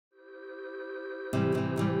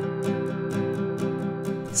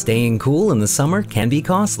Staying cool in the summer can be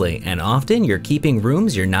costly, and often you're keeping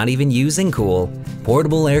rooms you're not even using cool.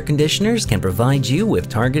 Portable air conditioners can provide you with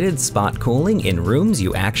targeted spot cooling in rooms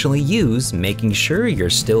you actually use, making sure you're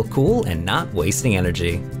still cool and not wasting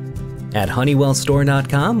energy. At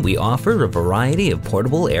HoneywellStore.com, we offer a variety of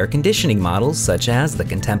portable air conditioning models such as the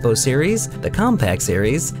Contempo series, the Compact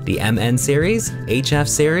series, the MN series, HF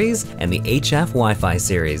series, and the HF Wi-Fi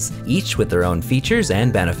series, each with their own features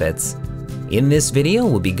and benefits. In this video,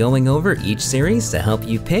 we'll be going over each series to help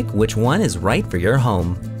you pick which one is right for your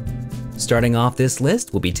home. Starting off this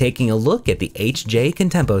list, we'll be taking a look at the HJ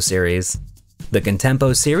Contempo series. The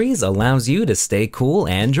Contempo series allows you to stay cool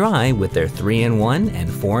and dry with their 3-in-1 and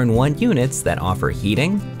 4-in-1 units that offer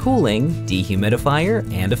heating, cooling,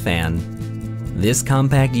 dehumidifier, and a fan. This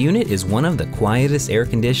compact unit is one of the quietest air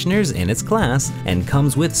conditioners in its class and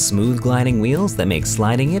comes with smooth gliding wheels that make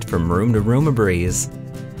sliding it from room to room a breeze.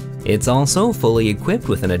 It's also fully equipped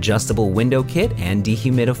with an adjustable window kit and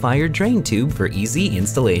dehumidifier drain tube for easy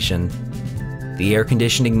installation. The air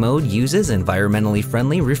conditioning mode uses environmentally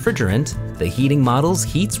friendly refrigerant. The heating models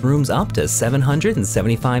heats rooms up to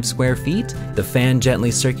 775 square feet. The fan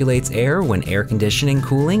gently circulates air when air conditioning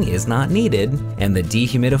cooling is not needed, and the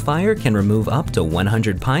dehumidifier can remove up to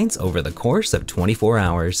 100 pints over the course of 24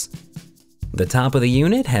 hours. The top of the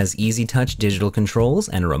unit has easy touch digital controls,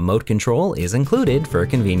 and a remote control is included for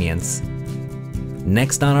convenience.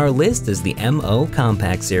 Next on our list is the MO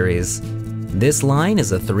Compact series. This line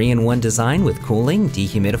is a 3-in-1 design with cooling,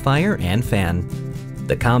 dehumidifier, and fan.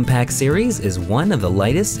 The Compact series is one of the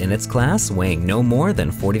lightest in its class, weighing no more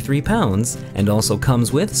than 43 pounds, and also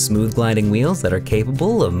comes with smooth gliding wheels that are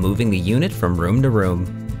capable of moving the unit from room to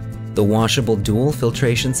room. The washable dual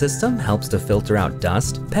filtration system helps to filter out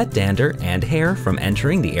dust, pet dander, and hair from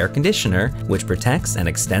entering the air conditioner, which protects and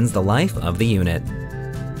extends the life of the unit.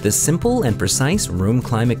 The simple and precise room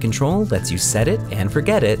climate control lets you set it and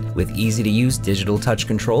forget it with easy-to-use digital touch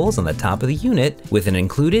controls on the top of the unit with an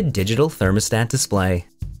included digital thermostat display.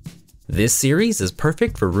 This series is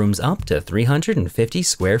perfect for rooms up to 350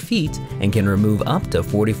 square feet and can remove up to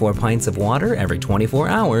 44 pints of water every 24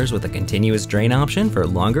 hours with a continuous drain option for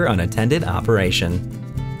longer unattended operation.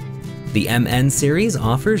 The MN series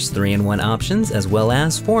offers 3-in-1 options as well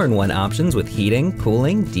as 4-in-1 options with heating,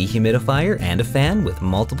 cooling, dehumidifier, and a fan with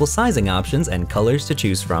multiple sizing options and colors to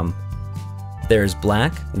choose from. There's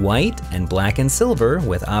black, white, and black and silver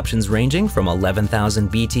with options ranging from 11,000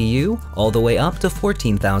 BTU all the way up to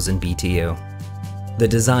 14,000 BTU. The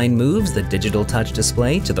design moves the digital touch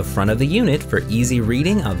display to the front of the unit for easy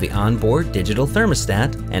reading of the onboard digital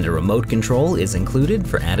thermostat, and a remote control is included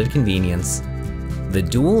for added convenience. The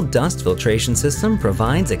dual dust filtration system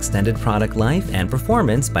provides extended product life and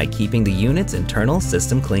performance by keeping the unit's internal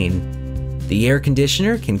system clean. The air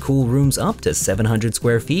conditioner can cool rooms up to 700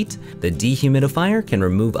 square feet, the dehumidifier can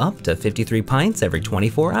remove up to 53 pints every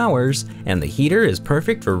 24 hours, and the heater is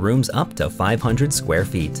perfect for rooms up to 500 square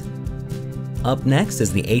feet. Up next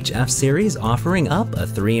is the HF series, offering up a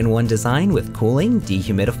 3-in-1 design with cooling,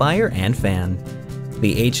 dehumidifier, and fan.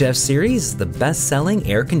 The HF series is the best-selling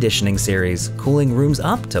air conditioning series, cooling rooms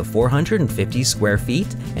up to 450 square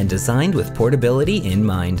feet and designed with portability in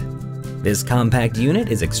mind. This compact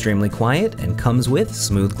unit is extremely quiet and comes with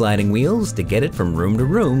smooth gliding wheels to get it from room to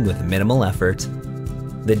room with minimal effort.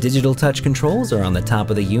 The digital touch controls are on the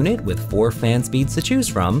top of the unit with 4 fan speeds to choose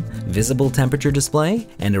from, visible temperature display,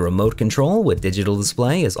 and a remote control with digital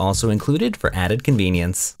display is also included for added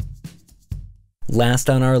convenience. Last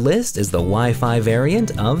on our list is the Wi-Fi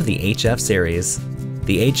variant of the HF series.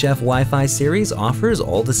 The HF Wi-Fi series offers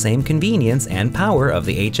all the same convenience and power of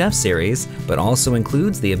the HF series, but also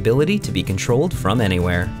includes the ability to be controlled from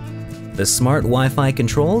anywhere. The smart Wi-Fi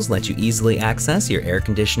controls let you easily access your air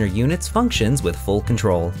conditioner unit's functions with full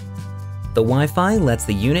control. The Wi-Fi lets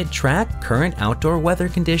the unit track current outdoor weather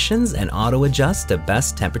conditions and auto-adjust to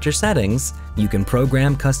best temperature settings. You can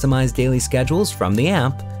program customized daily schedules from the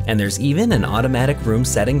app, and there's even an automatic room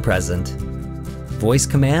setting present. Voice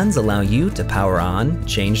commands allow you to power on,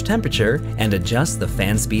 change temperature, and adjust the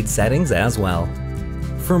fan speed settings as well.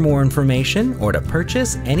 For more information or to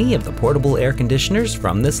purchase any of the portable air conditioners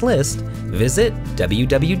from this list, visit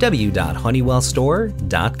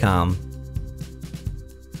www.honeywellstore.com.